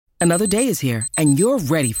Another day is here, and you're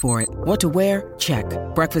ready for it. What to wear? Check.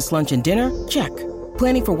 Breakfast, lunch, and dinner? Check.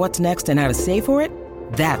 Planning for what's next and how to save for it?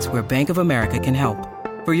 That's where Bank of America can help.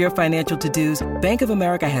 For your financial to-dos, Bank of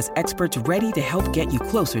America has experts ready to help get you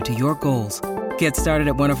closer to your goals. Get started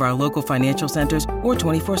at one of our local financial centers or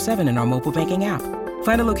 24/7 in our mobile banking app.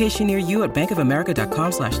 Find a location near you at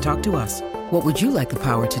bankofamerica.com/talktous. What would you like the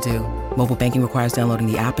power to do? Mobile banking requires downloading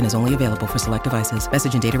the app and is only available for select devices.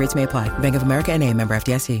 Message and data rates may apply. Bank of America N.A., member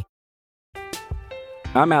FDIC.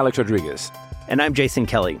 I'm Alex Rodriguez. And I'm Jason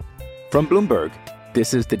Kelly. From Bloomberg,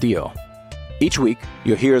 this is The Deal. Each week,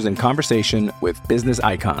 you'll hear us in conversation with business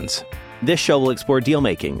icons. This show will explore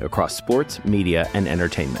deal-making across sports, media, and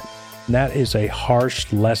entertainment. That is a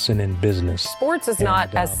harsh lesson in business. Sports is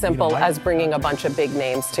not as simple as bringing a bunch of big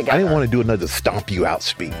names together. I didn't want to do another stomp you out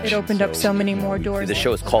speech. It opened up so many more doors. The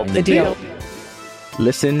show is called The Deal.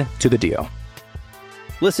 Listen to The Deal.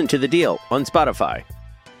 Listen to The Deal on Spotify.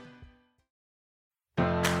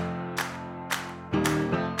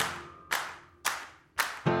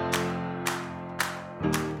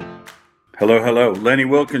 Hello, hello. Lenny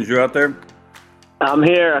Wilkens, you out there? I'm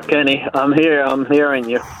here, Kenny. I'm here. I'm hearing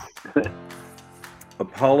you.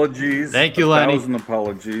 Apologies. Thank you, Lenny. 1,000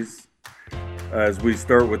 apologies. As we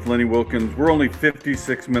start with Lenny Wilkens, we're only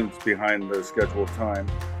 56 minutes behind the scheduled time.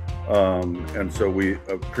 And so we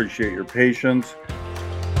appreciate your patience.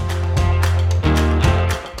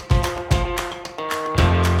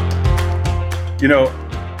 You know,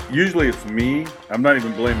 usually it's me. I'm not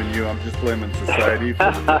even blaming you. I'm just blaming society for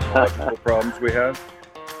the technological problems we have.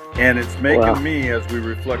 And it's making me, as we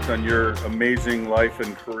reflect on your amazing life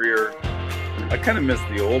and career, I kind of miss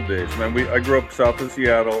the old days, man. I grew up south of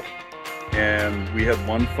Seattle, and we had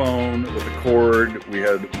one phone with a cord. We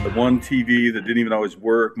had the one TV that didn't even always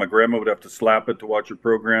work. My grandma would have to slap it to watch her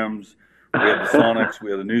programs. We had the Sonics.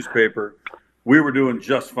 We had a newspaper. We were doing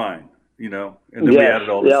just fine, you know, and then we added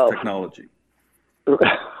all this technology.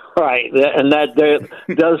 Right, and that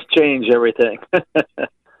does change everything.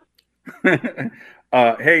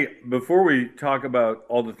 Hey, before we talk about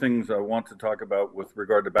all the things I want to talk about with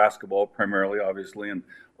regard to basketball, primarily, obviously, and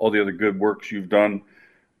all the other good works you've done,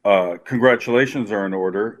 congratulations are in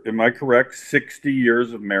order. Am I correct? 60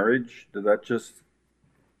 years of marriage? Did that just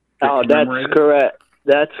that's correct.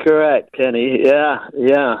 That's correct, Kenny. Yeah.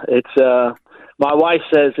 It's my wife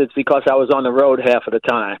says it's because I was on the road half of the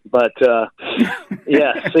time, but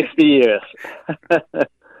yeah, 60 years.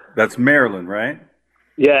 That's Maryland, right?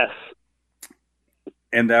 Yes.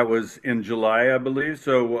 And that was in July, I believe.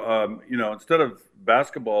 So, you know, instead of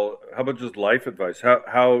basketball, how about just life advice?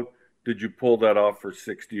 How did you pull that off for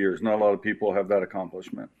 60 years? Not a lot of people have that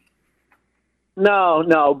accomplishment.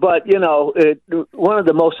 No, but, you know, one of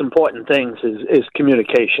the most important things is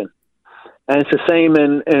communication. And it's the same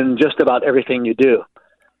in just about everything you do.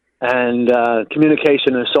 And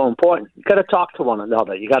communication is so important. You got to talk to one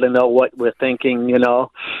another. You got to know what we're thinking, you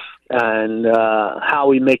know, and how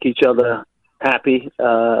we make each other happy,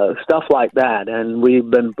 stuff like that. And we've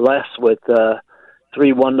been blessed with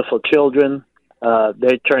 3 wonderful children.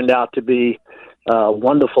 They turned out to be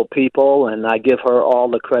wonderful people, and I give her all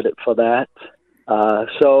the credit for that.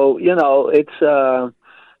 So, you know, it's,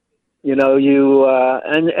 you know,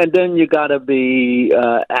 and then you got to be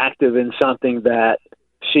active in something that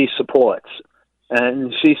she supports.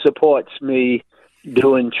 And she supports me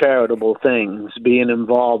doing charitable things, being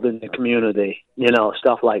involved in the community, you know,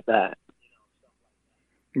 stuff like that.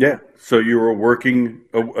 Yeah. So you were working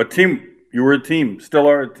a team. You were a team. Still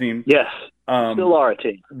are a team. Yes. Still are a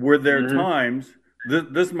team. Were there times?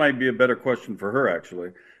 This might be a better question for her,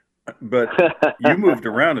 actually. But you moved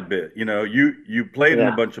around a bit. You know, you played in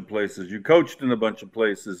a bunch of places. You coached in a bunch of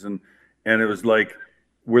places, and it was like,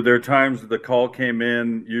 were there times the call came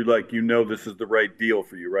in? You know, this is the right deal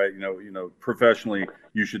for you, right? You know, professionally,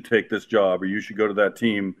 you should take this job, or you should go to that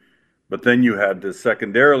team. But then you had to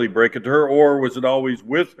secondarily break it to her, or was it always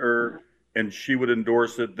with her and she would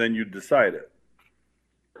endorse it, then you'd decide it?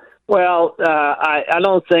 Well, I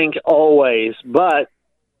don't think always, but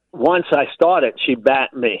once I started, she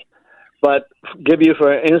backed me. But give you,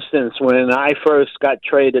 for instance, when I first got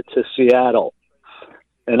traded to Seattle,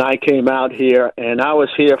 and I came out here, and I was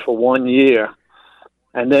here for 1 year,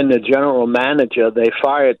 and then the general manager, they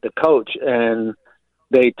fired the coach, and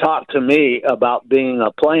they talked to me about being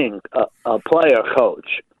a player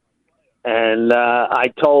coach. And I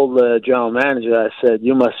told the general manager, I said,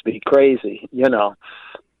 you must be crazy, you know.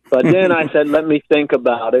 But then I said, let me think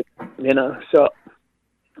about it, you know. So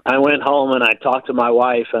I went home and I talked to my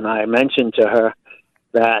wife, and I mentioned to her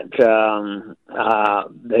that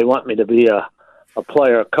they want me to be a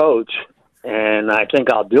player coach, and I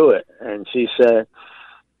think I'll do it. And she said,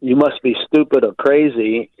 you must be stupid or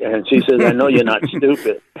crazy. And she says, I know you're not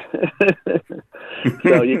stupid.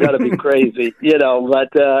 So you got to be crazy, But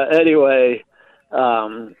anyway,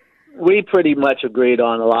 we pretty much agreed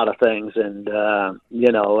on a lot of things, and,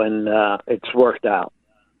 it's worked out.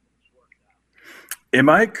 Am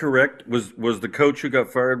I correct? Was the coach who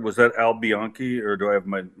got fired, was that Al Bianchi, or do I have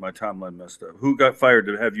my timeline messed up? Who got fired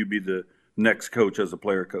to have you be the next coach as a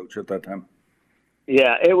player coach at that time?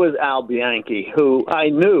 Yeah, it was Al Bianchi, who I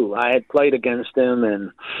knew. I had played against him,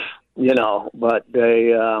 and, but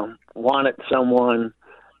they wanted someone,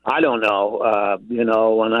 I don't know,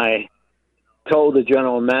 when I told the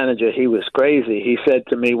general manager he was crazy, he said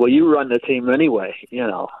to me, well, you run the team anyway.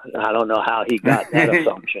 I don't know how he got that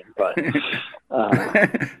assumption, but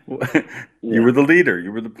you were the leader,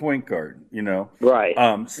 you were the point guard, Right.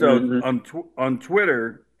 On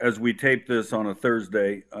Twitter, as we tape this on a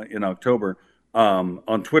Thursday in October,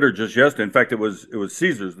 on Twitter just yesterday, in fact, it was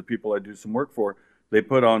Caesars, the people I do some work for, they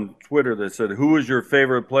put on Twitter, they said, who was your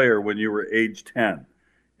favorite player when you were age 10?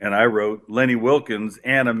 And I wrote Lenny Wilkens,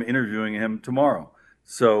 and I'm interviewing him tomorrow.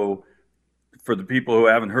 So for the people who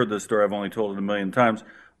haven't heard this story, I've only told it a million times.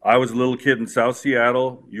 I was a little kid in South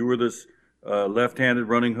Seattle. You were this left-handed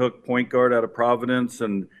running hook point guard out of Providence,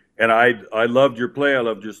 and I loved your play. I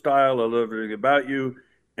loved your style. I loved everything about you.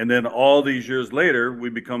 And then all these years later, we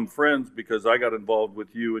become friends because I got involved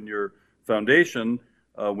with you and your foundation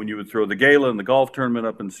when you would throw the gala and the golf tournament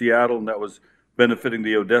up in Seattle, and that was benefiting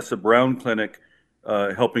the Odessa Brown Clinic,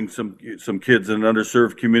 helping some kids in an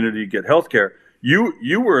underserved community get health care.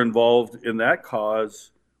 You were involved in that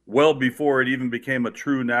cause well before it even became a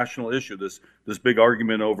true national issue, this big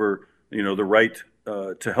argument over the right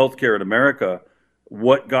to health care in America.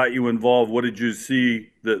 What got you involved? What did you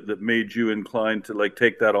see that made you inclined to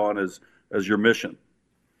take that on as your mission?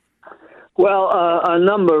 Well, a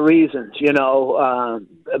number of reasons.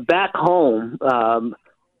 Back home,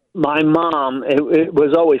 my mom, it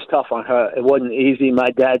was always tough on her. It wasn't easy. My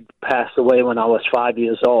dad passed away when I was 5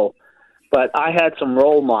 years old. But I had some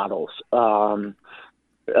role models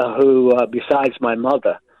who, besides my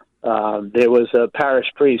mother, there was a parish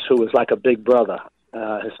priest who was like a big brother.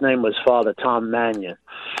 His name was Father Tom Mannion.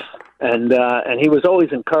 And he was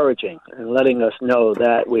always encouraging and letting us know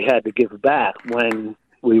that we had to give back when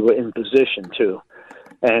we were in position to.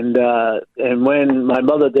 And when my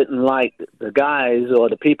mother didn't like the guys or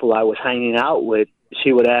the people I was hanging out with,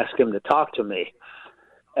 she would ask him to talk to me.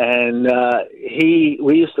 And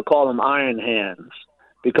we used to call him Iron Hands,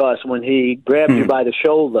 because when he grabbed you by the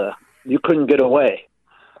shoulder, you couldn't get away.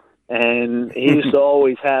 And he used to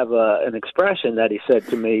always have an expression that he said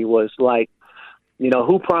to me was like,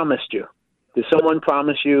 who promised you? Did someone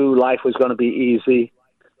promise you life was going to be easy?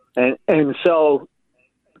 And so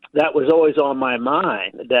that was always on my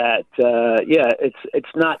mind that,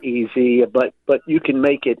 it's not easy, but you can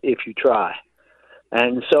make it if you try.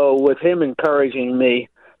 And so with him encouraging me,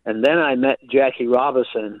 and then I met Jackie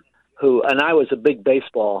Robinson, and I was a big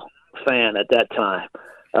baseball fan at that time.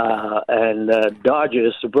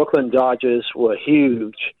 The Brooklyn Dodgers were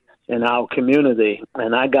huge in our community.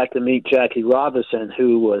 And I got to meet Jackie Robinson,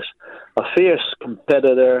 who was a fierce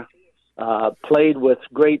competitor, played with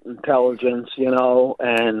great intelligence,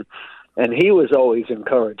 and he was always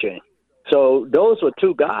encouraging. So those were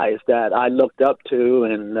two guys that I looked up to.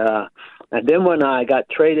 And then when I got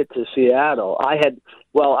traded to Seattle, I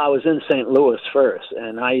was in St. Louis first,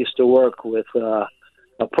 and I used to work with a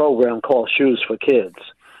program called Shoes for Kids.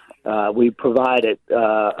 We provided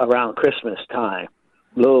around Christmas time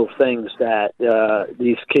little things that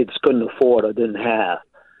these kids couldn't afford or didn't have.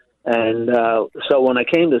 And so when I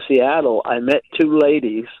came to Seattle, I met two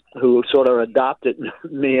ladies who sort of adopted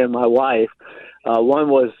me and my wife.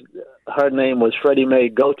 Her name was Freddie Mae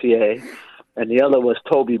Gauthier, and the other was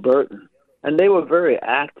Toby Burton. And they were very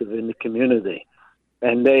active in the community.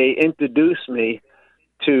 And they introduced me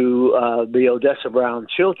to the Odessa Brown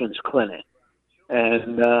Children's Clinic.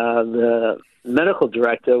 And the medical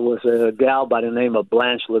director was a gal by the name of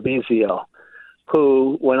Blanche Levizio,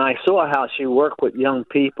 who, when I saw how she worked with young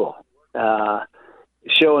people,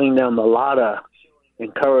 showing them a lot of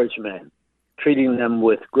encouragement, treating them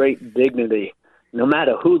with great dignity, no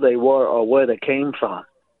matter who they were or where they came from,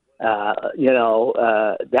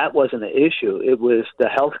 that wasn't an issue. It was the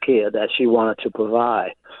health care that she wanted to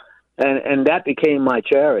provide. And that became my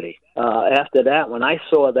charity. After that, when I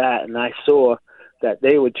saw that, and I saw that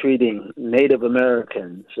they were treating Native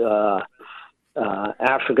Americans,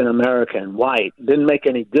 African American, white, didn't make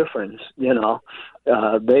any difference.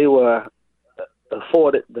 They were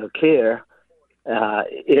afforded the care,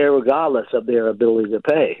 irregardless of their ability to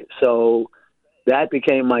pay. So that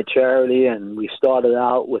became my charity, and we started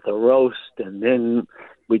out with a roast, and then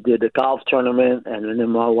we did the golf tournament, and then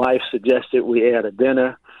my wife suggested we add a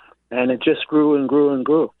dinner, and it just grew and grew and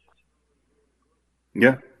grew.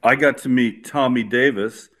 Yeah, I got to meet Tommy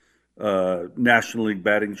Davis, National League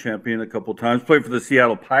batting champion a couple times. Played for the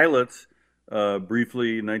Seattle Pilots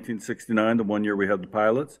briefly in 1969, the 1 year we had the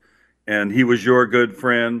Pilots. And he was your good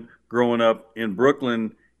friend growing up in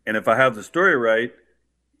Brooklyn. And if I have the story right,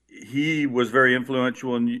 he was very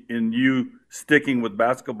influential in you sticking with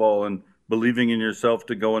basketball and believing in yourself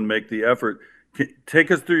to go and make the effort. Take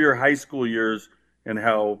us through your high school years and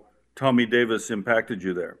how Tommy Davis impacted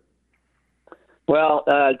you there. Well,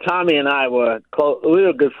 Tommy and I were close. We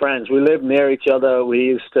were good friends. We lived near each other. We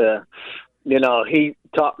used to, he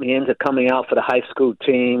talked me into coming out for the high school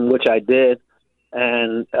team, which I did.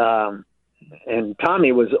 And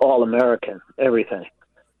Tommy was All-American, everything.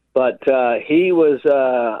 But he was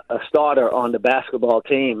a starter on the basketball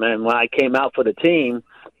team. And when I came out for the team,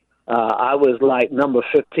 I was like number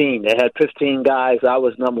 15. They had 15 guys. I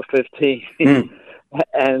was number 15.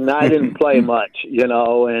 And I didn't play much,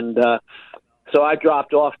 and so I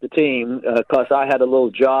dropped off the team because I had a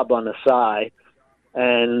little job on the side.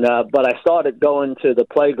 And but I started going to the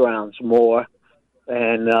playgrounds more,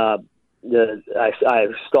 and I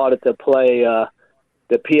started to play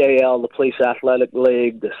the PAL, the Police Athletic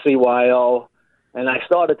League, the CYO, and I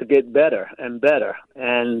started to get better and better.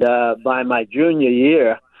 And by my junior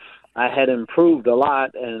year, I had improved a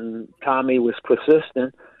lot, and Tommy was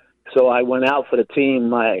persistent. So I went out for the team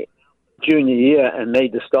my junior year and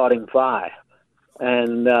made the starting five.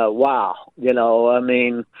 And wow,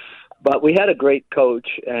 but we had a great coach,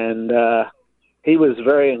 and he was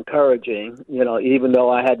very encouraging, even though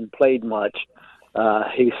I hadn't played much.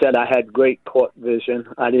 He said I had great court vision.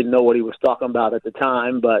 I didn't know what he was talking about at the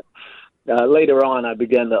time, but later on I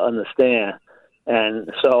began to understand. And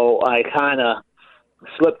so I kind of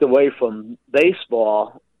slipped away from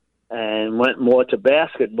baseball and went more to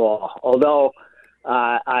basketball, although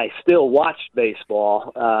I still watched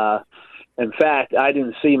baseball. In fact, I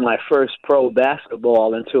didn't see my first pro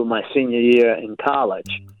basketball until my senior year in college,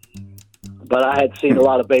 but I had seen a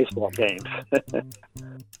lot of baseball games.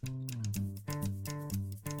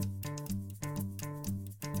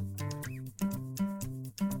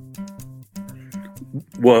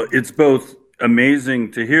 Well, it's both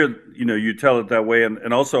amazing to hear, you tell it that way,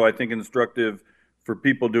 and also I think instructive for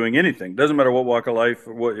people doing anything. Doesn't matter what walk of life,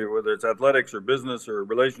 or whether it's athletics or business or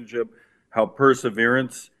relationship, how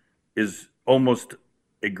perseverance is almost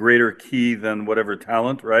a greater key than whatever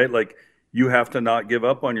talent, right? Like, you have to not give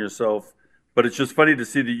up on yourself. But it's just funny to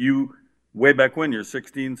see that you, way back when, you're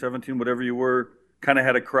 16, 17, whatever you were, kind of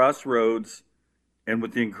had a crossroads, and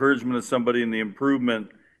with the encouragement of somebody and the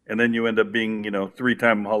improvement, and then you end up being,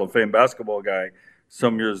 three-time Hall of Fame basketball guy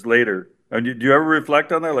some years later. Do you ever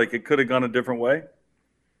reflect on that? Like, it could have gone a different way?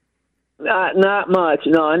 Not much.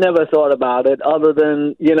 No, I never thought about it. Other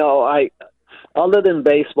than other than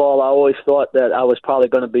baseball, I always thought that I was probably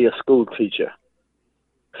going to be a school teacher.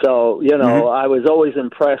 So I was always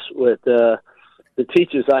impressed with the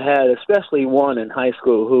teachers I had, especially one in high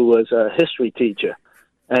school who was a history teacher,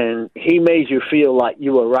 and he made you feel like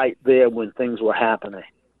you were right there when things were happening,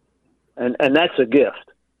 and that's a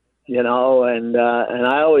gift. And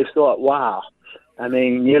I always thought, wow. I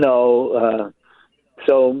mean,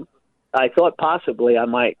 so I thought possibly I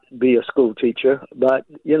might be a school teacher, but,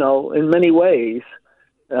 in many ways,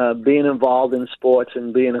 being involved in sports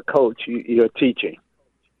and being a coach, you're teaching.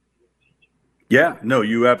 Yeah, no,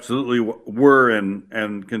 you absolutely were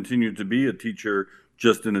and continue to be a teacher,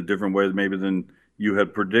 just in a different way maybe than you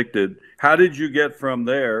had predicted. How did you get from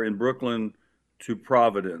there in Brooklyn to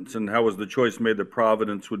Providence, and how was the choice made that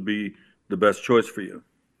Providence would be the best choice for you?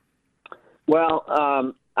 Well,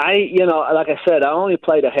 like I said, I only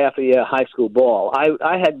played a half a year high school ball.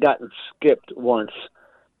 I had gotten skipped once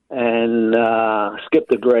and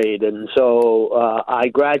skipped a grade, and so I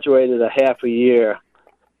graduated a half a year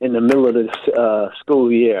in the middle of the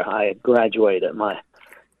school year. I had graduated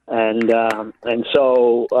and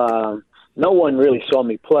so no one really saw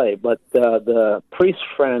me play, but the priest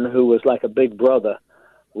friend who was like a big brother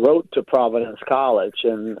wrote to Providence College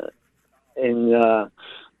and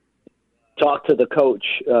talked to the coach,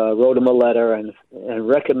 wrote him a letter and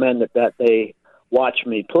recommended that they watch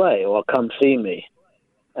me play or come see me.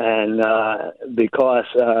 And because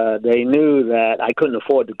they knew that I couldn't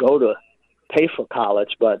afford to go to pay for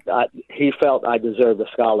college, but he felt I deserved a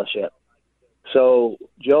scholarship. So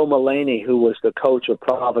Joe Mayne, who was the coach of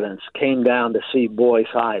Providence, came down to see Boys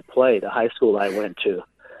High play, the high school I went to.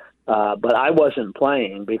 But I wasn't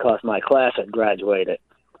playing because my class had graduated.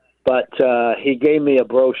 but he gave me a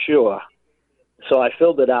brochure. So I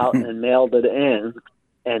filled it out and mailed it in.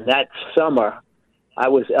 And that summer, I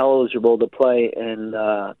was eligible to play in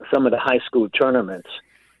some of the high school tournaments.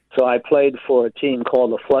 So I played for a team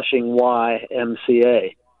called the Flushing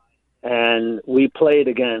YMCA. And we played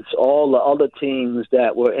against all the other teams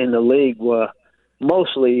that were in the league were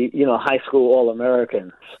mostly, high school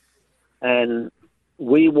All-Americans. And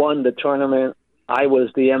we won the tournament. I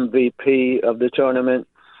was the MVP of the tournament.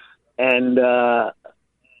 And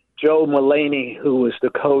Joe Mullaney, who was the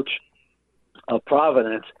coach of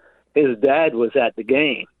Providence, his dad was at the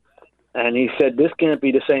game. And he said, this can't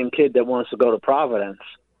be the same kid that wants to go to Providence.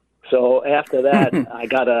 So after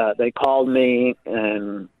that, they called me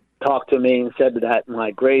and talked to me and said that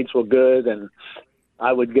my grades were good and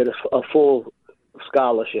I would get a full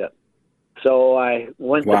scholarship. So I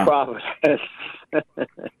went to Providence.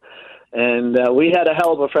 And we had a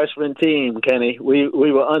hell of a freshman team, Kenny. We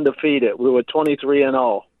were undefeated. We were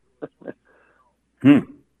 23-0.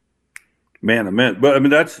 Man. But I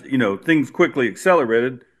mean, that's, things quickly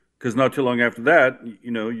accelerated because not too long after that,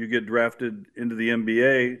 you get drafted into the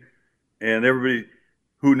NBA and everybody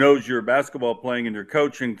who knows you're basketball playing and you're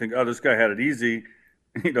coaching think, oh, this guy had it easy,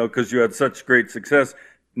 because you had such great success.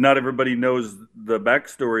 Not everybody knows the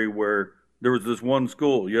backstory where there was this one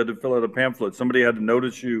school. You had to fill out a pamphlet. Somebody had to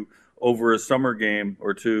notice you over a summer game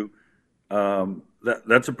or two.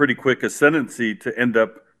 That's a pretty quick ascendancy to end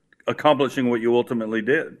up accomplishing what you ultimately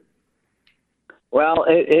did. Well,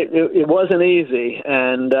 it wasn't easy.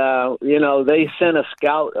 And, they sent a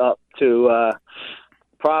scout up to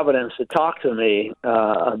Providence to talk to me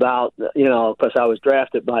about, because I was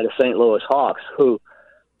drafted by the St. Louis Hawks, who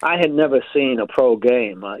I had never seen a pro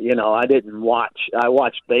game. I didn't watch. I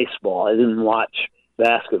watched baseball. I didn't watch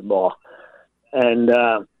basketball. And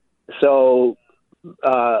so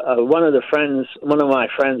one of my friends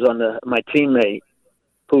my teammate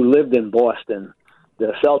who lived in Boston,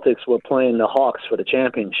 the Celtics were playing the Hawks for the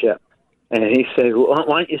championship. And he said, well,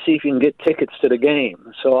 why don't you see if you can get tickets to the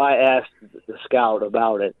game? So I asked the scout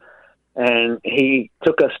about it. And he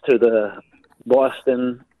took us to the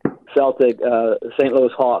Boston Celtic, St.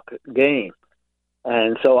 Louis Hawk game.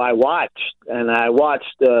 And so I watched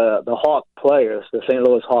the Hawk players, the St.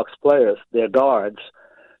 Louis Hawks players, their guards.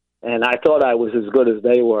 And I thought I was as good as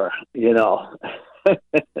they were,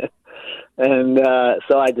 And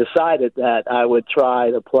so I decided that I would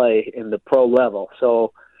try to play in the pro level.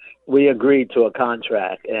 So we agreed to a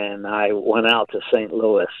contract, and I went out to St.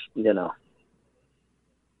 Louis,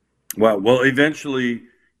 Wow. Well, eventually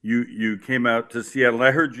you came out to Seattle.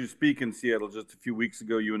 I heard you speak in Seattle just a few weeks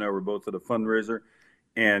ago. You and I were both at a fundraiser,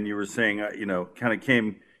 and you were saying, kind of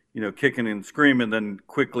came, kicking and screaming, then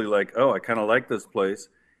quickly like, oh, I kind of like this place.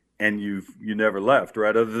 And you never left,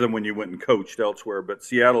 right? Other than when you went and coached elsewhere. But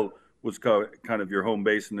Seattle was kind of your home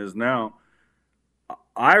base and is now.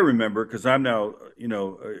 I remember, because I'm now,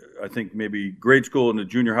 I think maybe grade school and the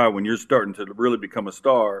junior high, when you're starting to really become a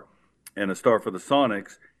star and a star for the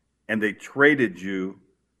Sonics, and they traded you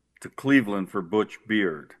to Cleveland for Butch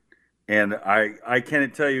Beard. And I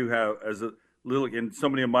can't tell you how, as a little, and so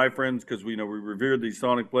many of my friends, because we revered these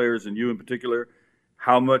Sonic players, and you in particular,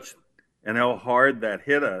 how much and how hard that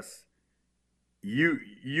hit us.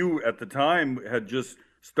 You at the time had just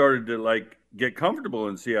started to get comfortable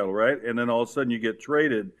in Seattle, right? And then all of a sudden you get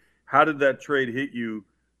traded. How did that trade hit you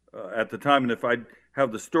at the time? And if I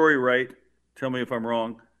have the story right, tell me if I'm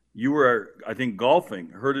wrong. You were, I think, golfing.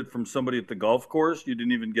 Heard it from somebody at the golf course. You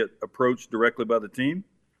didn't even get approached directly by the team.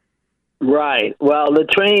 Right. Well, the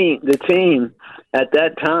team at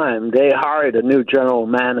that time, they hired a new general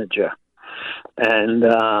manager, and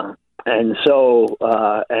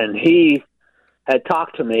he had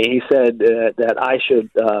talked to me. He said that I should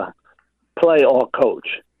play or coach.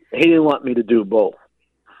 He didn't want me to do both.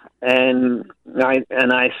 And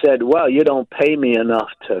I said, well, you don't pay me enough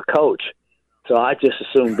to coach, so I just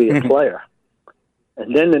assumed be a player.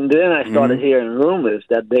 And then I started hearing rumors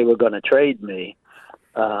that they were going to trade me,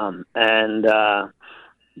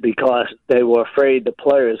 because they were afraid the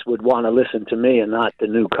players would want to listen to me and not the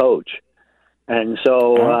new coach. And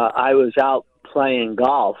so I was out playing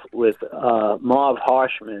golf with Marv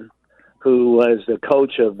Harshman, who was the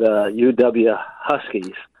coach of the UW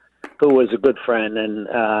Huskies, who was a good friend.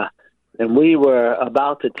 And we were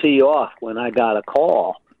about to tee off when I got a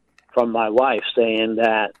call from my wife saying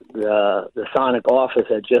that the Sonic office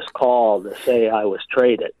had just called to say I was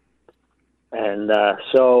traded. And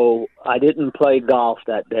so I didn't play golf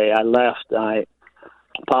that day. I left. I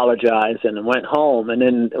apologized and went home. And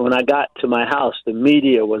then when I got to my house, the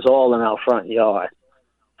media was all in our front yard.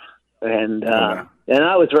 And I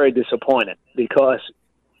was very disappointed because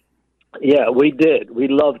Yeah, we did. We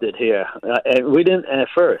loved it here. And we didn't at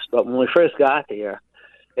first, but when we first got here,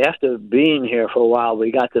 after being here for a while,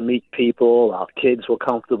 we got to meet people. Our kids were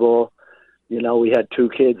comfortable. You know, we had 2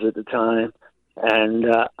 kids at the time. And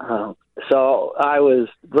so I was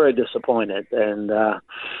very disappointed. And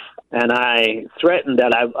I threatened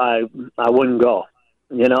that I wouldn't go,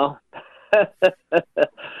 you know.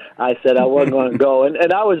 I said I wasn't going to go.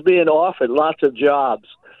 And I was being offered lots of jobs.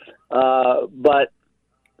 But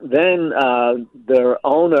then the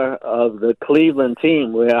owner of the Cleveland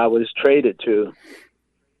team where I was traded to,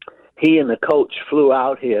 he and the coach flew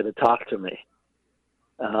out here to talk to me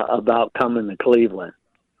about coming to Cleveland.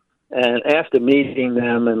 And after meeting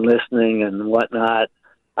them and listening and whatnot,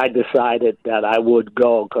 I decided that I would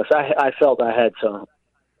go because I felt I had some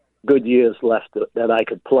good years left that I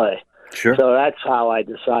could play. Sure. So that's how I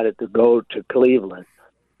decided to go to Cleveland,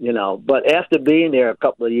 you know. But after being there a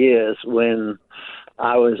couple of years, when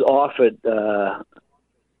I was offered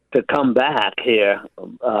to come back here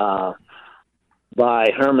by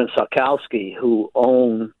Herman Sarkowski, who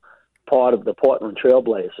owned part of the Portland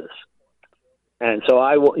Trailblazers. And so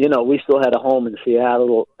we still had a home in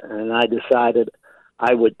Seattle, and I decided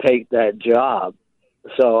I would take that job.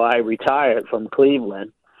 So I retired from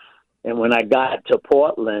Cleveland. And when I got to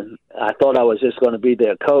Portland, I thought I was just going to be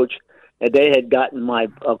their coach. And they had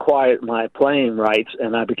acquired my playing rights,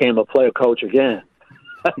 and I became a player coach again.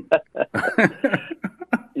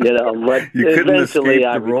 You know, but eventually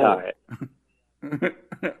I retired.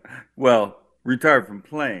 Well, retired from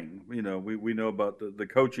playing. You know, we know about the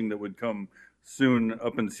coaching that would come soon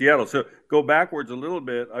up in Seattle. So go backwards a little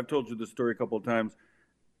bit. I've told you this story a couple of times.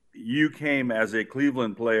 You came as a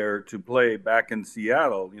Cleveland player to play back in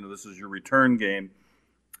Seattle. You know, this is your return game.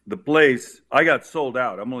 The place, I got sold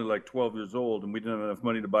out. I'm only like 12 years old, and we didn't have enough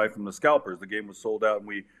money to buy from the scalpers. The game was sold out, and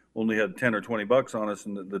we only had 10 or 20 bucks on us,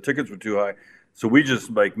 and the tickets were too high. So we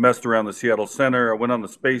just like messed around the Seattle Center. I went on the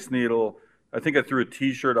Space Needle. I think I threw a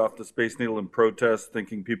T-shirt off the Space Needle in protest,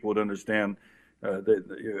 thinking people would understand.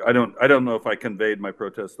 I don't know if I conveyed my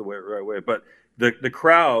protest the right way, but the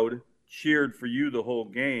crowd cheered for you the whole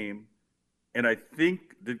game. And I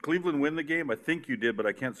think, did Cleveland win the game? I think you did, but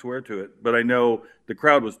I can't swear to it. But I know the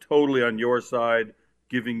crowd was totally on your side,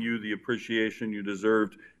 giving you the appreciation you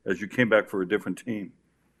deserved as you came back for a different team.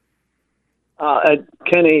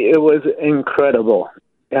 Kenny, it was incredible.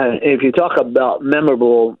 If you talk about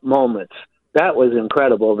memorable moments, that was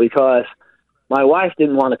incredible because my wife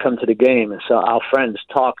didn't want to come to the game, and so our friends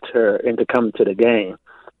talked her into coming to the game,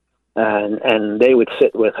 and they would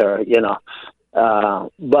sit with her, you know.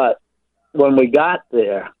 But when we got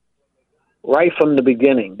there, right from the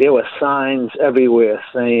beginning, there were signs everywhere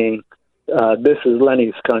saying, "This is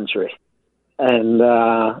Lenny's country," and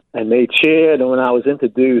they cheered. And when I was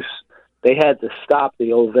introduced, they had to stop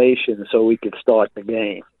the ovation so we could start the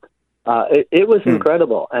game. It was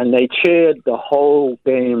incredible, and they cheered the whole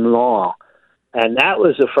game long. And that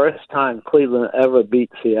was the first time Cleveland ever beat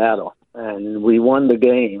Seattle, and we won the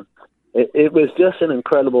game. It was just an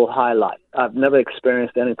incredible highlight. I've never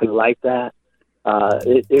experienced anything like that.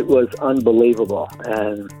 It was unbelievable,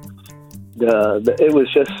 and it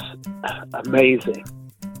was just amazing.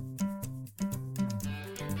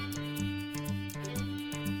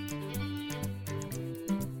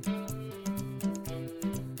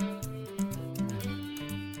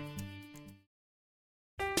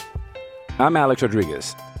 I'm Alex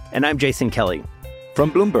Rodriguez. And I'm Jason Kelly.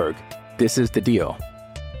 From Bloomberg, this is The Deal.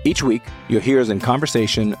 Each week, you'll hear us in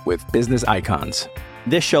conversation with business icons.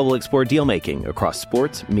 This show will explore deal-making across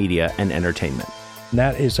sports, media, and entertainment.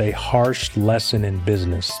 That is a harsh lesson in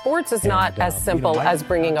business. Sports is not as simple as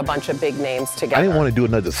bringing a bunch of big names together. I didn't want to do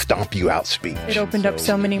another stomp you out speech. It opened up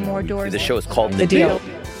so many more doors. The show is called The Deal.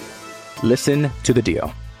 Listen to The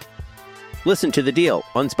Deal. Listen to The Deal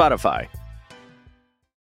on Spotify.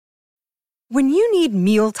 When you need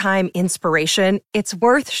mealtime inspiration, it's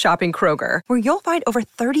worth shopping Kroger, where you'll find over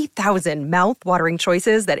 30,000 mouth-watering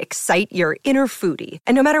choices that excite your inner foodie.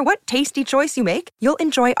 And no matter what tasty choice you make, you'll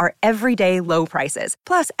enjoy our everyday low prices,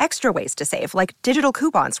 plus extra ways to save, like digital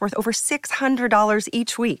coupons worth over $600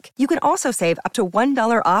 each week. You can also save up to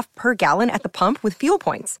 $1 off per gallon at the pump with fuel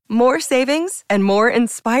points. More savings and more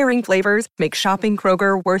inspiring flavors make shopping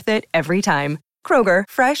Kroger worth it every time. Kroger,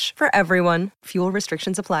 fresh for everyone. Fuel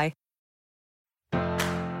restrictions apply.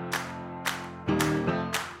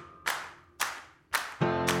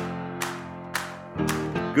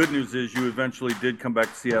 Good news is you eventually did come back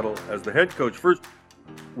to Seattle as the head coach. First,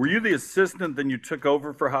 were you the assistant, then you took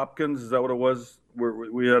over for Hopkins? Is that what it was? Where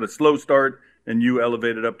we had a slow start and you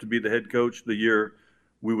elevated up to be the head coach the year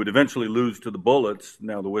we would eventually lose to the Bullets,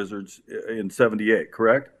 now the Wizards, in 78,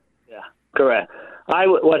 correct? Yeah, correct.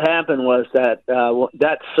 What happened was that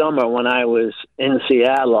that summer when I was in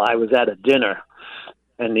Seattle, I was at a dinner,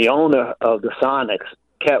 and the owner of the Sonics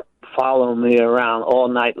kept following me around all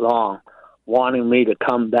night long, wanting me to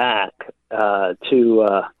come back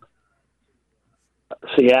to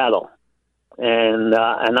Seattle, and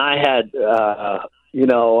I had I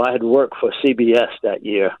had worked for CBS that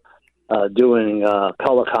year doing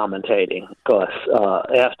color commentating because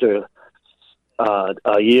after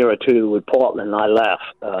a year or two with Portland, I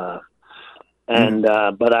left, but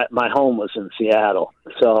my home was in Seattle,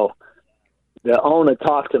 so the owner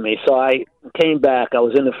talked to me. So I came back. I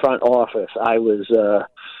was in the front office. I was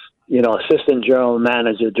assistant general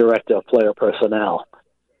manager, director of player personnel,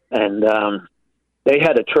 and they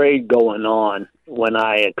had a trade going on when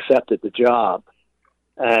I accepted the job,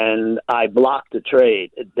 and I blocked the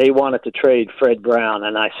trade. They wanted to trade Fred Brown,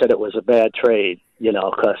 and I said it was a bad trade,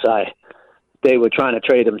 because they were trying to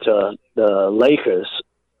trade him to the Lakers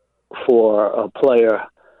for a player.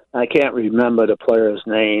 I can't remember the player's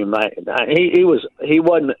name. He was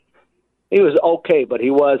okay, but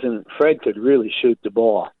he wasn't. Fred could really shoot the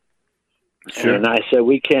ball. Sure. And I said,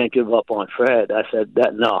 we can't give up on Fred. I said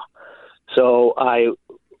that no. So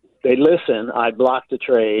they listened. I blocked the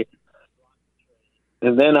trade,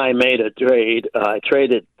 and then I made a trade. I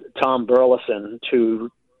traded Tom Burleson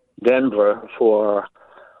to Denver for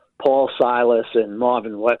Paul Silas and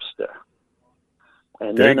Marvin Webster,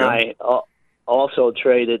 and then I also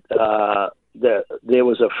traded. There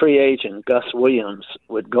was a free agent, Gus Williams,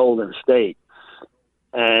 with Golden State,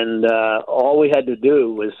 and all we had to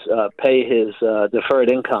do was pay his deferred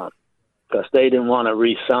income because they didn't want to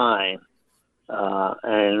re-sign.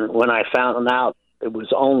 And when I found out it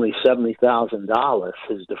was only $70,000,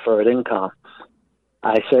 his deferred income,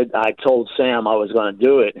 I told Sam I was going to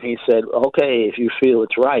do it. And he said, okay, if you feel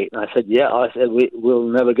it's right. And I said, yeah. I said, we'll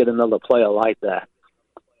never get another player like that.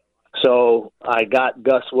 So I got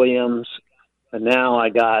Gus Williams, and now I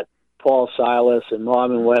got Paul Silas and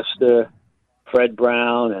Marvin Webster, Fred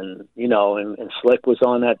Brown, and Slick was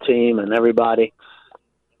on that team and everybody.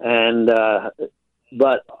 And,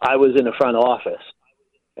 but I was in the front office,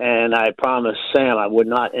 and I promised Sam I would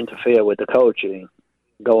not interfere with the coaching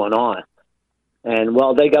going on. And,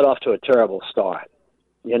 well, they got off to a terrible start.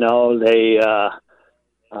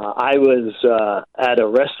 I was at a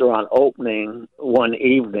restaurant opening one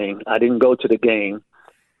evening. I didn't go to the game,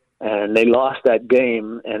 and they lost that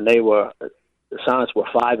game, and the Sonics were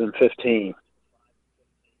 5-15.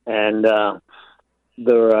 And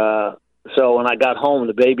so when I got home,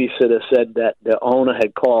 the babysitter said that the owner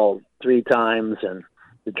had called 3 times, and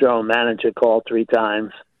the general manager called 3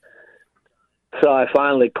 times. So I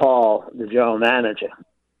finally called the general manager,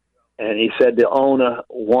 and he said the owner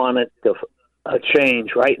wanted a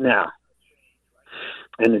change right now.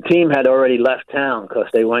 And the team had already left town because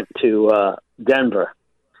they went to Denver.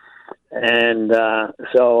 And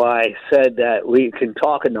so I said that we can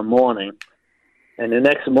talk in the morning. And the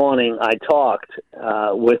next morning I talked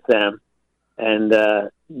with them. And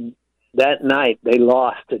that night they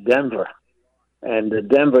lost to Denver. And the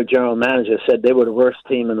Denver general manager said they were the worst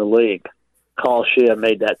team in the league. Carl Scheer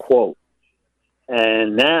made that quote.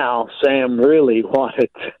 And now Sam really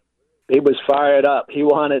he was fired up. He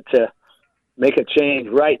wanted to make a change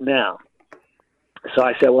right now. So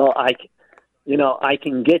I said, well, I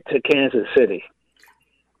can get to Kansas City.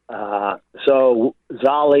 So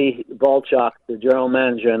Zolly Volchok, the general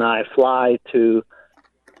manager, and I fly to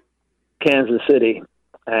Kansas City,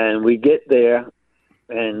 and we get there,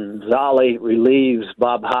 and Zolly relieves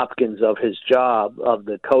Bob Hopkins of his job, of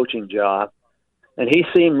the coaching job, and he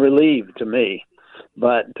seemed relieved to me,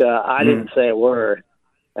 but I didn't say a word.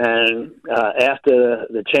 And after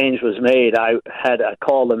the change was made, I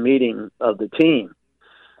called a meeting of the team,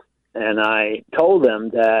 and I told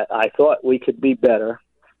them that I thought we could be better,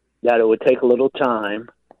 that it would take a little time,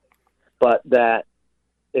 but that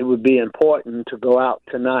it would be important to go out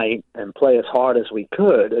tonight and play as hard as we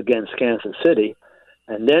could against Kansas City,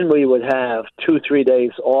 and then we would have 2-3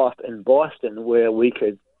 days off in Boston where we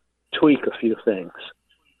could tweak a few things.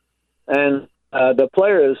 And the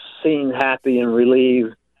players seemed happy and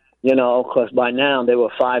relieved, because by now they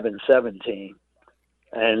were 5-17,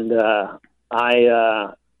 and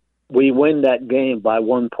we win that game by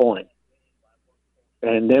 1 point.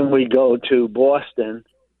 And then we go to Boston,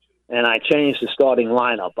 and I change the starting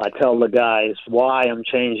lineup. I tell the guys why I'm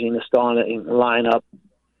changing the starting lineup,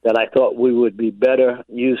 that I thought we would be better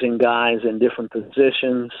using guys in different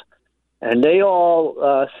positions. And they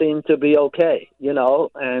all seemed to be okay,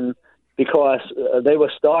 and because they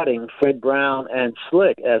were starting Fred Brown and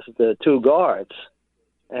Slick as the 2 guards.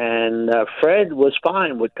 And Fred was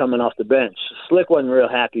fine with coming off the bench. Slick wasn't real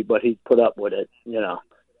happy, but he put up with it,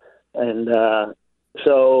 And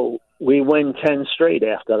so we win 10 straight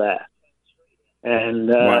after that. And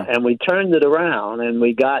wow. and we turned it around, and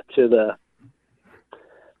we got to the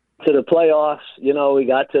playoffs. We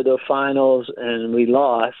got to the finals, and we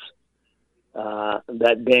lost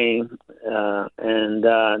that game. And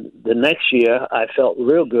the next year, I felt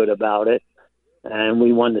real good about it, and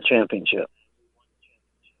we won the championship.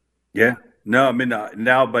 Yeah. No, I mean,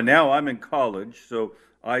 now I'm in college, so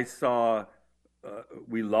I saw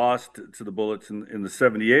we lost to the Bullets in the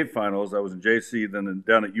 78 finals. I was in JC, then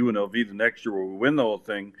down at UNLV the next year where we win the whole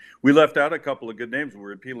thing. We left out a couple of good names. We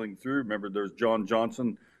were appealing through. Remember, there's John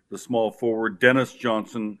Johnson, the small forward, Dennis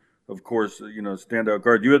Johnson, of course, standout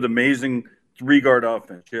guard. You had the amazing three-guard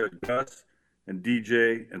offense. You had Gus and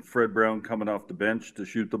DJ and Fred Brown coming off the bench to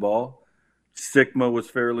shoot the ball. Sigma was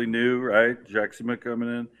fairly new, right? Jack Sigma coming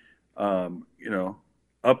in.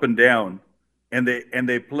 Up and down, and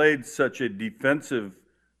they played such a defensive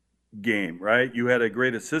game, right? You had a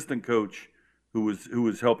great assistant coach who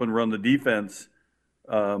was helping run the defense,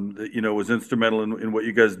 that was instrumental in what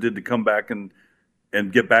you guys did to come back and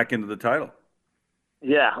get back into the title.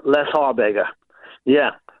 Yeah, Les Harbager.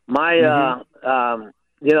 Yeah, my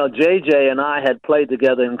JJ and I had played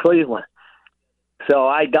together in Cleveland, so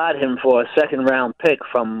I got him for a second-round pick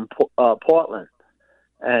from Portland.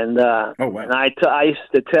 And wow. And I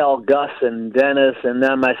used to tell Gus and Dennis and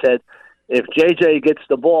them, I said, if JJ gets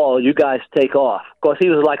the ball, you guys take off. Of course, he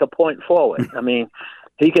was like a point forward. I mean,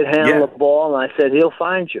 he could handle the ball, and I said, he'll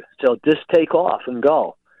find you. So just take off and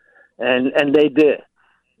go. And they did.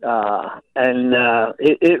 It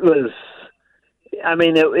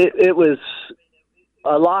was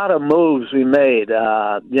a lot of moves we made.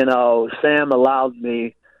 Sam allowed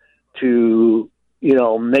me to,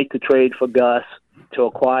 make the trade for Gus, to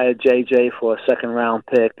acquire JJ for a second-round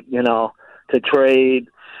pick, to trade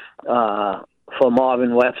for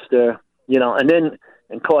Marvin Webster, and then,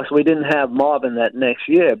 of course, we didn't have Marvin that next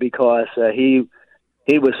year because he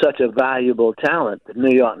was such a valuable talent. The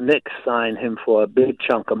New York Knicks signed him for a big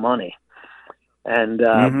chunk of money. And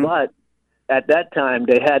but at that time,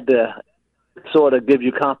 they had to sort of give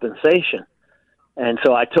you compensation. And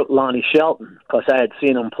so I took Lonnie Shelton because I had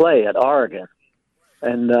seen him play at Oregon.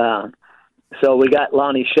 And so we got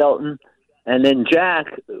Lonnie Shelton, and then Jack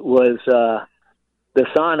was the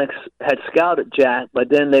Sonics had scouted Jack, but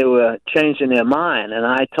then they were changing their mind, and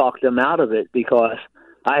I talked them out of it because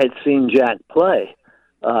I had seen Jack play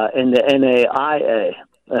in the NAIA,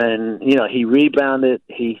 and he rebounded,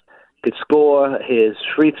 he could score, his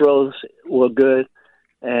free throws were good,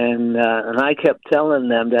 and I kept telling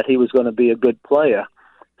them that he was going to be a good player.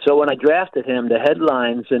 So when I drafted him, the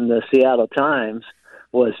headlines in the Seattle Times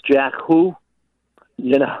was Jack who,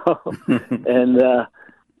 and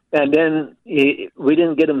then we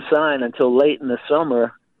didn't get him signed until late in the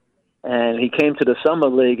summer, and he came to the summer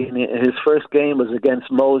league, and his first game was against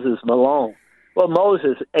Moses Malone. Well,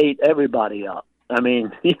 Moses ate everybody up. I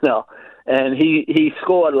mean, and he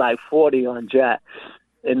scored like 40 on Jack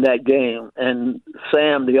in that game. And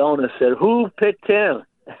Sam, the owner, said, "Who picked him?"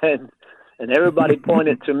 And everybody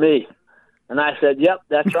pointed to me, and I said, "Yep,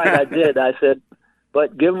 that's right, I did." I said,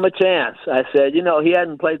 "But give him a chance." I said, he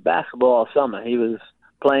hadn't played basketball all summer. He was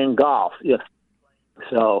playing golf.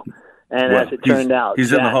 So, and as it turned out,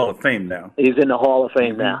 he's in the Hall of Fame now. He's in the Hall of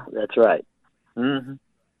Fame now. That's right. Mm-hmm.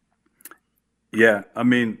 Yeah, I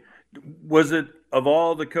mean, was it of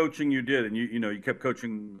all the coaching you did, and you kept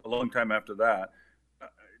coaching a long time after that,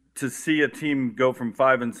 to see a team go from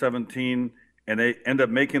 5-17 and they end up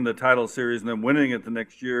making the title series and then winning it the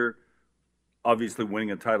next year? Obviously,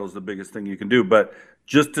 winning a title is the biggest thing you can do, but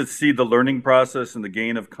just to see the learning process and the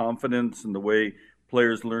gain of confidence and the way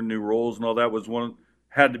players learn new roles and all that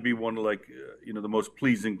had to be one of the most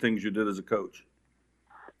pleasing things you did as a coach.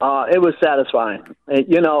 It was satisfying.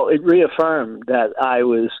 It reaffirmed that I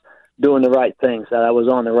was doing the right things, that I was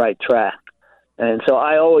on the right track. And so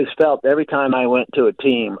I always felt every time I went to a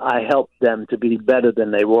team, I helped them to be better than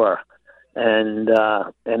they were. And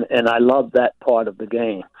I loved that part of the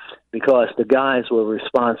game because the guys were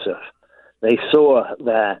responsive. They saw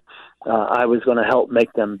that I was going to help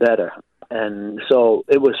make them better. And so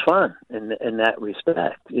it was fun in that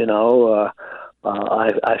respect. I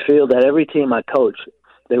feel that every team I coached,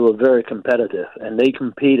 they were very competitive, and they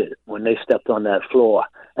competed when they stepped on that floor.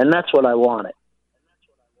 And that's what I wanted.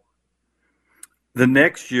 The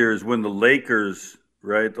next year is when the Lakers,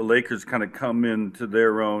 right? The Lakers kind of come into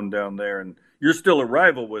their own down there, and you're still a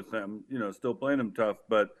rival with them, still playing them tough,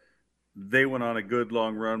 but they went on a good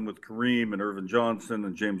long run with Kareem and Irvin Johnson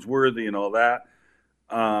and James Worthy and all that.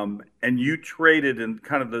 and you traded, and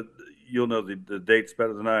kind of you'll know the dates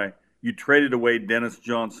better than I. You traded away Dennis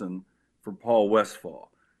Johnson for Paul Westphal.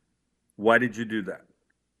 Why did you do that?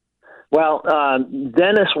 Well,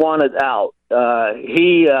 Dennis wanted out.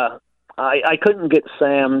 I couldn't get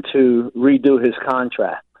Sam to redo his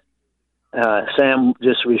contract. Sam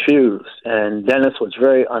just refused, and Dennis was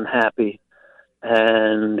very unhappy,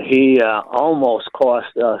 and he almost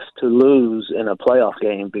cost us to lose in a playoff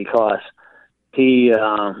game because he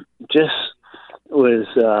just was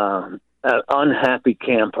an unhappy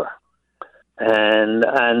camper. And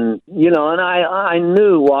I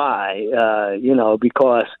knew why,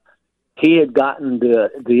 because he had gotten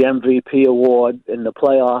the MVP award in the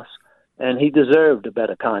playoffs, and he deserved a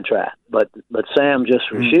better contract. But Sam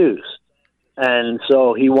just refused, and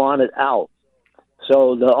so he wanted out.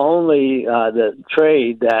 So the only the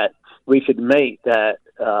trade that we could make that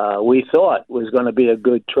we thought was going to be a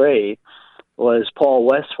good trade was Paul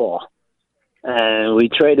Westphal, and we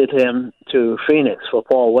traded him to Phoenix for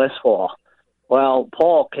Paul Westphal. Well,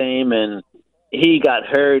 Paul came and he got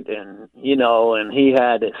hurt, and he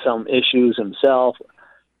had some issues himself,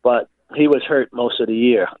 but he was hurt most of the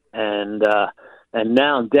year. And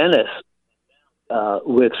now Dennis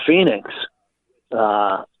with Phoenix,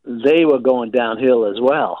 they were going downhill as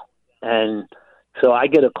well. And so I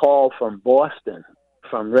get a call from Boston,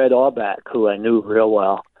 from Red Auerbach, who I knew real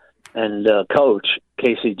well, and coach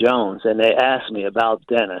Casey Jones, and they asked me about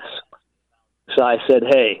Dennis. So I said,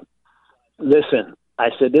 hey, listen, I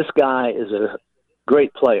said, this guy is a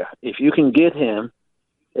great player. If you can get him,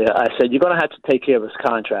 I said, you're going to have to take care of his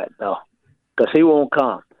contract, though, because he won't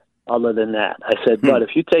come other than that. I said, but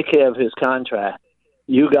if you take care of his contract,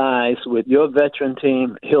 you guys, with your veteran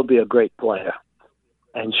team, he'll be a great player.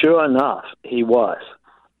 And sure enough, he was.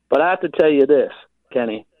 But I have to tell you this,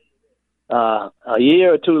 Kenny. A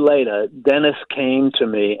year or two later, Dennis came to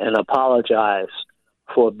me and apologized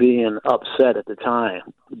for being upset at the time,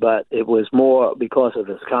 but it was more because of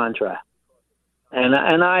his contract. And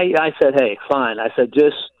I said, hey, fine. I said,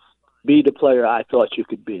 just be the player I thought you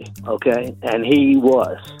could be, okay? And he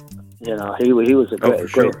was. He was a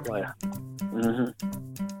great player. Mm-hmm.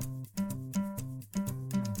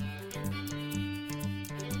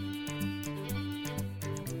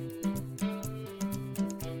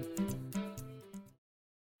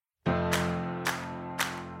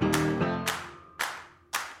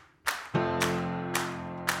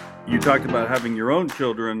 You talked about having your own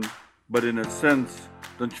children, but in a sense,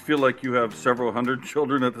 don't you feel like you have several hundred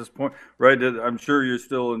children at this point, right? I'm sure you're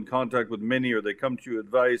still in contact with many, or they come to you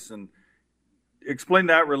advice, and explain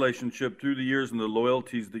that relationship through the years and the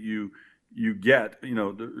loyalties that you get,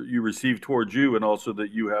 you receive towards you, and also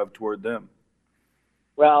that you have toward them.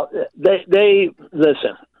 Well, they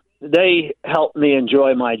listen. They helped me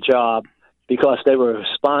enjoy my job because they were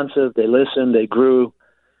responsive. They listened. They grew,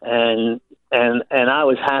 and I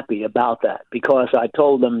was happy about that because I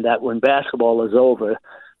told them that when basketball is over,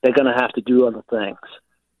 they're going to have to do other things,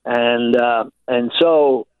 and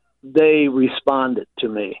so they responded to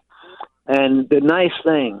me. And the nice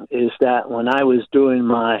thing is that when I was doing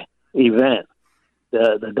my event,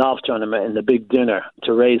 the golf tournament and the big dinner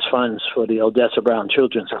to raise funds for the Odessa Brown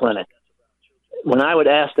Children's Clinic, when I would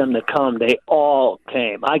ask them to come, they all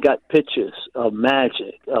came. I got pictures of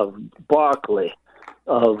Magic, of Barkley,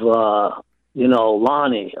 of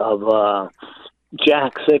Lonnie, of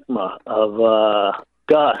Jack Sigma, of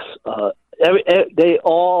Gus. They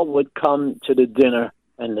all would come to the dinner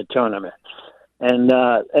and the tournament. And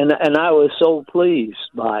I was so pleased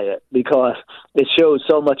by it because it showed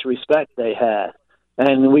so much respect they had.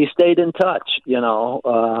 And we stayed in touch,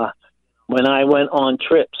 when I went on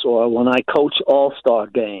trips or when I coached all-star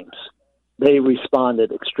games, they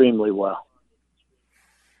responded extremely well.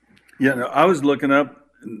 Yeah, no, I was looking up,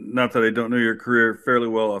 not that I don't know your career fairly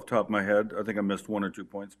well off the top of my head. I think I missed 1 or 2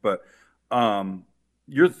 points, but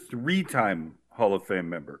you're a 3-time Hall of Fame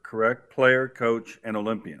member, correct? Player, coach, and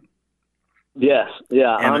Olympian. Yes,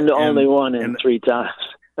 yeah, I'm the only one in 3 times.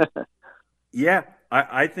 Yeah,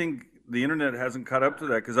 I think the internet hasn't caught up to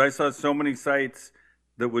that because I saw so many sites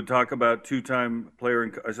that would talk about 2-time player.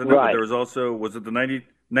 And I said, no, but there was also, was it the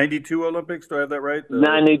 92 Olympics? Do I have that right?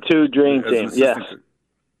 92 Dream Team, yes.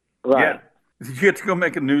 Right. Yeah. Did you get to go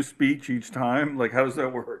make a new speech each time? Like, how does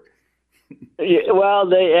that work? Yeah, well,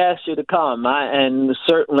 they asked you to come, and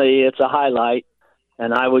certainly it's a highlight,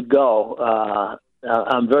 and I would go.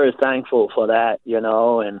 I'm very thankful for that,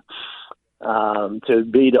 and to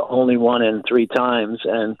be the only one in 3 times.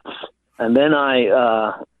 And then I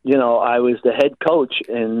was the head coach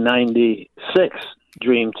in 96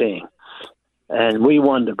 Dream Team, and we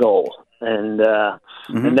won the gold. And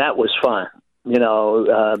that was fun.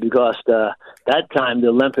 because that time the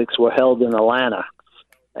Olympics were held in Atlanta.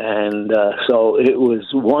 And so it was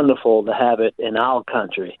wonderful to have it in our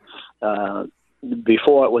country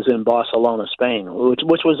before it was in Barcelona, Spain, which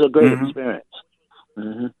was a great experience.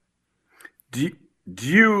 Mm-hmm.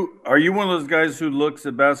 Are you one of those guys who looks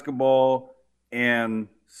at basketball and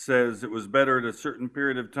says it was better at a certain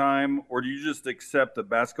period of time, or do you just accept that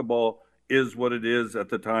basketball is what it is at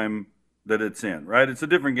the time that it's in, right? It's a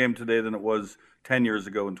different game today than it was 10 years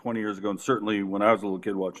ago and 20 years ago, and certainly when I was a little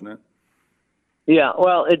kid watching it. Yeah,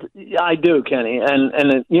 well, I do, Kenny. And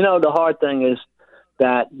the hard thing is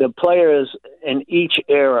that the players in each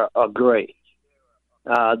era are great.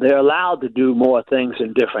 They're allowed to do more things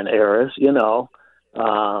in different eras,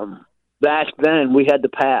 Back then, we had to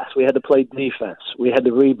pass. We had to play defense. We had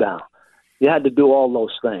to rebound. You had to do all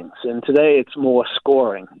those things. And today, it's more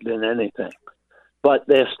scoring than anything. But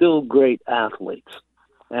they're still great athletes.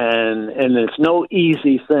 And it's no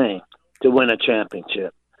easy thing to win a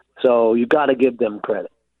championship. So you got to give them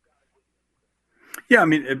credit. Yeah, I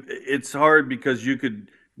mean, it's hard because you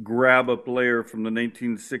could grab a player from the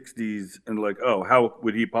 1960s and how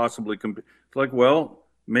would he possibly compete? It's like, well,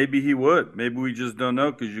 maybe he would. Maybe we just don't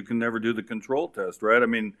know because you can never do the control test, right? I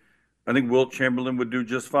mean, I think Wilt Chamberlain would do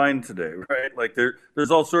just fine today, right? Like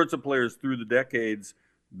there's all sorts of players through the decades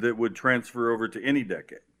that would transfer over to any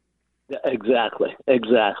decade. Exactly.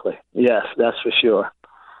 Yes, that's for sure.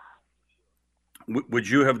 Would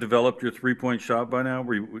you have developed your 3-point shot by now?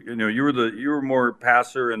 You were more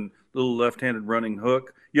passer and little left-handed running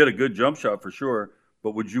hook. You had a good jump shot for sure,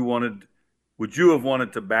 but would you have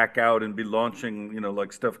wanted to back out and be launching,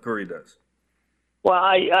 like Steph Curry does? Well,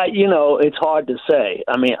 it's hard to say.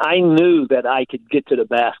 I mean, I knew that I could get to the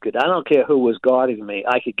basket. I don't care who was guarding me.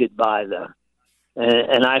 I could get by them.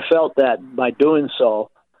 And I felt that by doing so,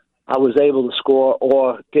 I was able to score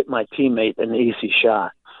or get my teammate an easy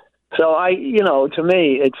shot. So to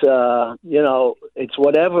me, it's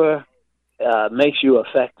whatever makes you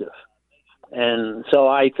effective. And so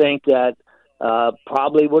I think that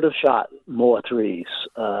probably would have shot more threes.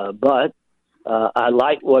 But I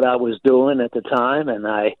liked what I was doing at the time, and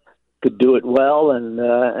I could do it well,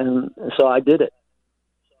 and so I did it.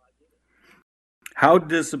 How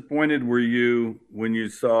disappointed were you when you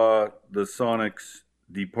saw the Sonics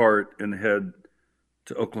depart and head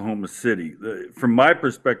to Oklahoma City? From my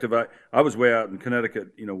perspective, I was way out in Connecticut,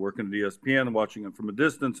 working at ESPN and watching it from a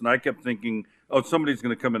distance, and I kept thinking, oh, somebody's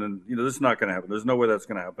going to come in and, this is not going to happen. There's no way that's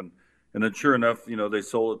going to happen. And then sure enough, they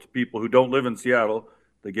sold it to people who don't live in Seattle.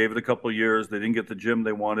 They gave it a couple of years. They didn't get the gym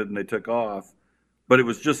they wanted, and they took off. But it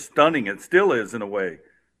was just stunning. It still is, in a way.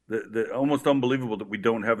 Almost unbelievable that we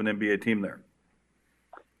don't have an NBA team there.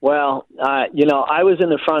 Well, I was in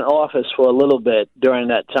the front office for a little bit during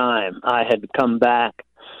that time. I had come back.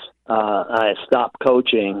 I had stopped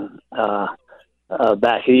coaching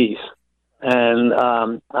back east. And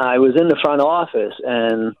I was in the front office,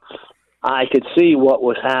 and I could see what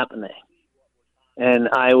was happening. And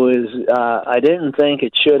I didn't think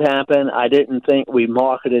it should happen. I didn't think we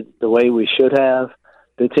marketed the way we should have,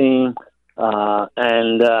 the team. But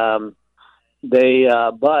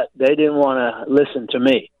they didn't want to listen to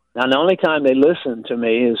me. Now, the only time they listened to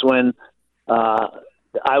me is when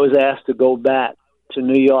I was asked to go back to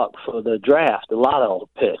New York for the draft, the lotto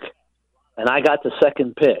pick. And I got the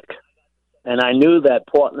second pick. And I knew that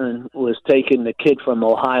Portland was taking the kid from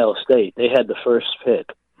Ohio State. They had the first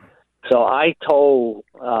pick. So I told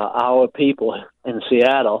our people in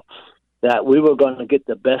Seattle that we were going to get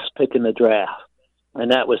the best pick in the draft,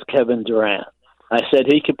 and that was Kevin Durant. I said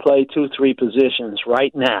he could play 2-3 positions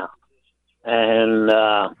right now. And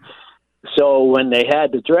so when they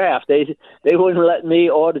had the draft, they wouldn't let me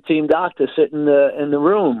or the team doctor sit in the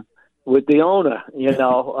room with the owner.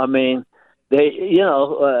 I mean, it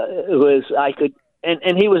was I could.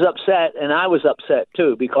 And he was upset, and I was upset,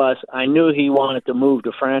 too, because I knew he wanted to move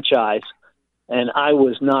the franchise, and I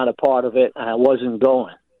was not a part of it, and I wasn't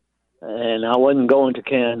going. And I wasn't going to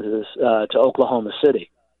Kansas, to Oklahoma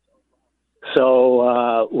City.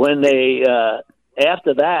 So when they,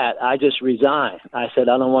 after that, I just resigned. I said,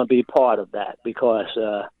 I don't want to be part of that because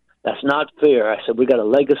that's not fair. I said, we got a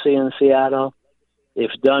legacy in Seattle.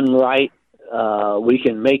 If done right, we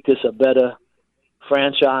can make this a better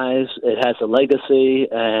franchise. It has a legacy,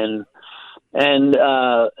 and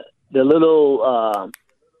the little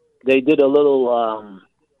they did a little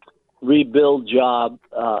rebuild job.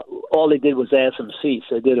 All they did was add some seats.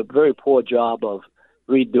 They did a very poor job of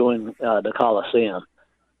redoing the Coliseum,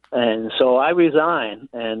 and so I resigned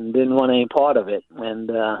and didn't want any part of it. And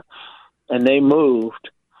they moved,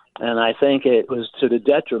 and I think it was to the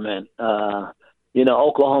detriment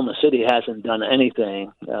Oklahoma City hasn't done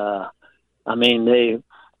anything. They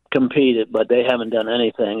competed, but they haven't done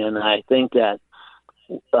anything. And I think that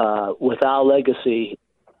with our legacy,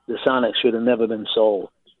 the Sonics should have never been sold.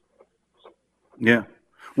 Yeah.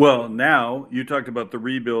 Well, now you talked about the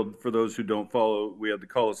rebuild. For those who don't follow, we had the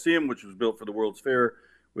Coliseum, which was built for the World's Fair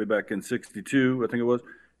way back in '62, I think it was.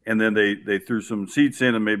 And then they threw some seats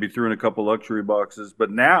in and maybe threw in a couple luxury boxes.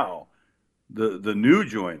 But now the new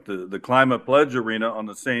joint, the Climate Pledge Arena on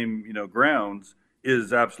the same grounds,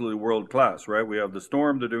 is absolutely world class, right? We have the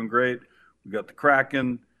Storm; they're doing great. We got the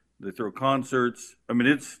Kraken; they throw concerts. I mean,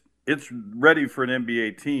 it's ready for an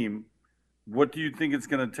NBA team. What do you think it's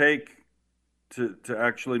going to take to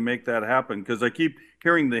actually make that happen? Because I keep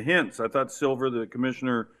hearing the hints. I thought Silver, the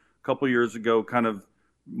commissioner, a couple years ago, kind of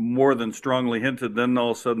more than strongly hinted. Then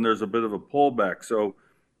all of a sudden, there's a bit of a pullback. So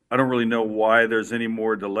I don't really know why there's any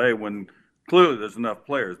more delay when clearly there's enough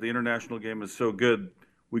players. The international game is so good.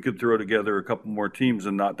 We could throw together a couple more teams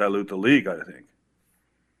and not dilute the league, I think.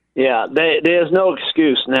 Yeah, there's no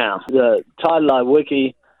excuse now. The Todd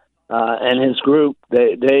Lewicki and his group,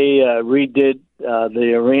 they redid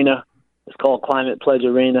the arena. It's called Climate Pledge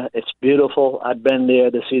Arena. It's beautiful. I've been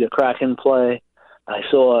there to see the Kraken play. I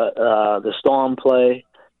saw the Storm play,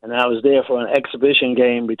 and I was there for an exhibition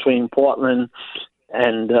game between Portland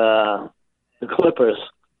and the Clippers.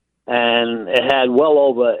 And it had well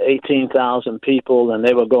over 18,000 people, and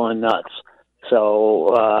they were going nuts.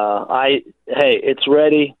 So, it's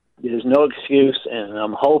ready. There's no excuse, and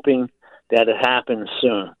I'm hoping that it happens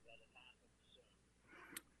soon.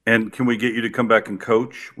 And can we get you to come back and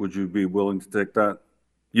coach? Would you be willing to take that?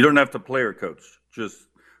 You don't have to play or coach. Just,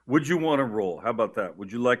 would you want to roll? How about that?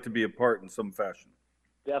 Would you like to be a part in some fashion?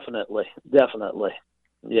 Definitely.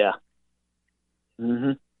 Yeah.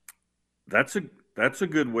 Mm-hmm. That's a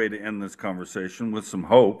good way to end this conversation, with some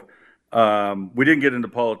hope. We didn't get into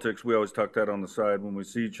politics. We always talk that on the side when we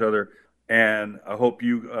see each other. And I hope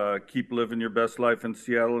you keep living your best life in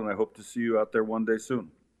Seattle, and I hope to see you out there one day soon.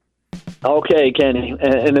 Okay, Kenny.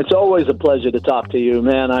 And it's always a pleasure to talk to you,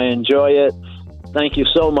 man. I enjoy it. Thank you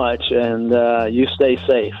so much, and you stay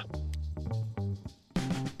safe.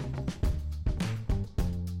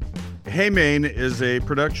 Hey Mayne is a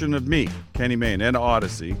production of me, Kenny Mayne, and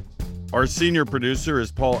Odyssey. Our senior producer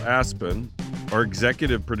is Paul Aspen. Our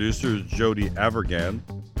executive producer is Jody Avergan.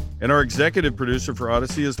 And our executive producer for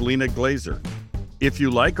Odyssey is Lena Glazer. If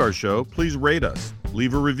you like our show, please rate us,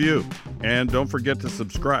 leave a review, and don't forget to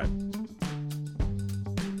subscribe.